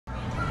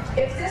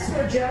If this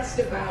were just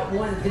about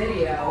one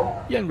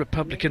video... Young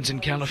Republicans in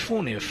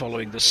California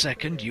following the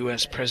second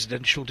U.S.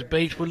 presidential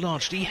debate were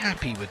largely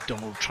happy with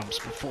Donald Trump's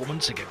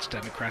performance against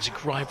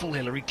Democratic rival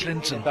Hillary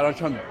Clinton. Donald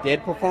Trump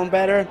did perform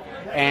better,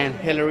 and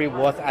Hillary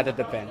was at the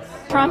defense.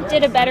 Trump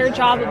did a better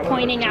job of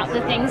pointing out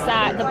the things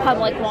that the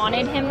public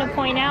wanted him to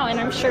point out, and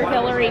I'm sure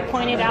Hillary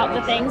pointed out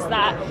the things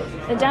that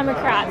the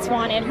Democrats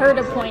wanted her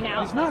to point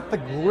out. He's not the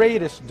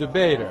greatest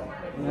debater.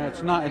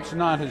 It's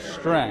not his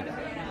strength.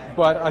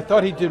 But I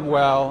thought he did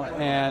well,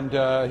 and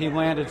he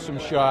landed some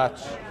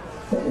shots.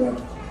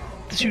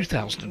 The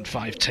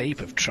 2005 tape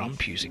of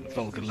Trump using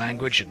vulgar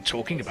language and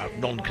talking about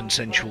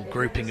non-consensual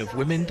groping of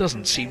women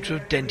doesn't seem to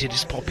have dented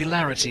his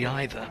popularity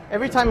either.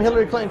 Every time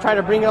Hillary Clinton tried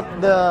to bring up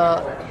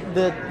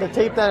the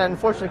tape that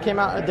unfortunately came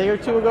out a day or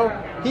two ago,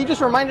 he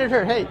just reminded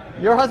her, hey,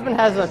 your husband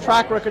has a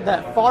track record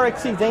that far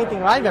exceeds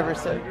anything I've ever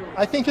said.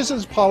 I think his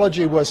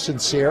apology was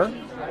sincere.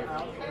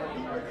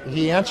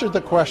 He answered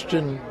the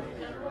question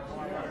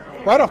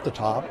right off the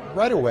top,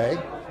 right away,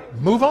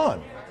 move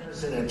on.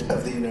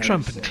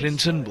 Trump and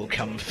Clinton will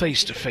come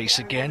face to face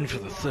again for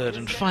the third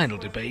and final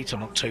debate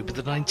on October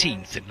the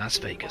 19th in Las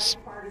Vegas.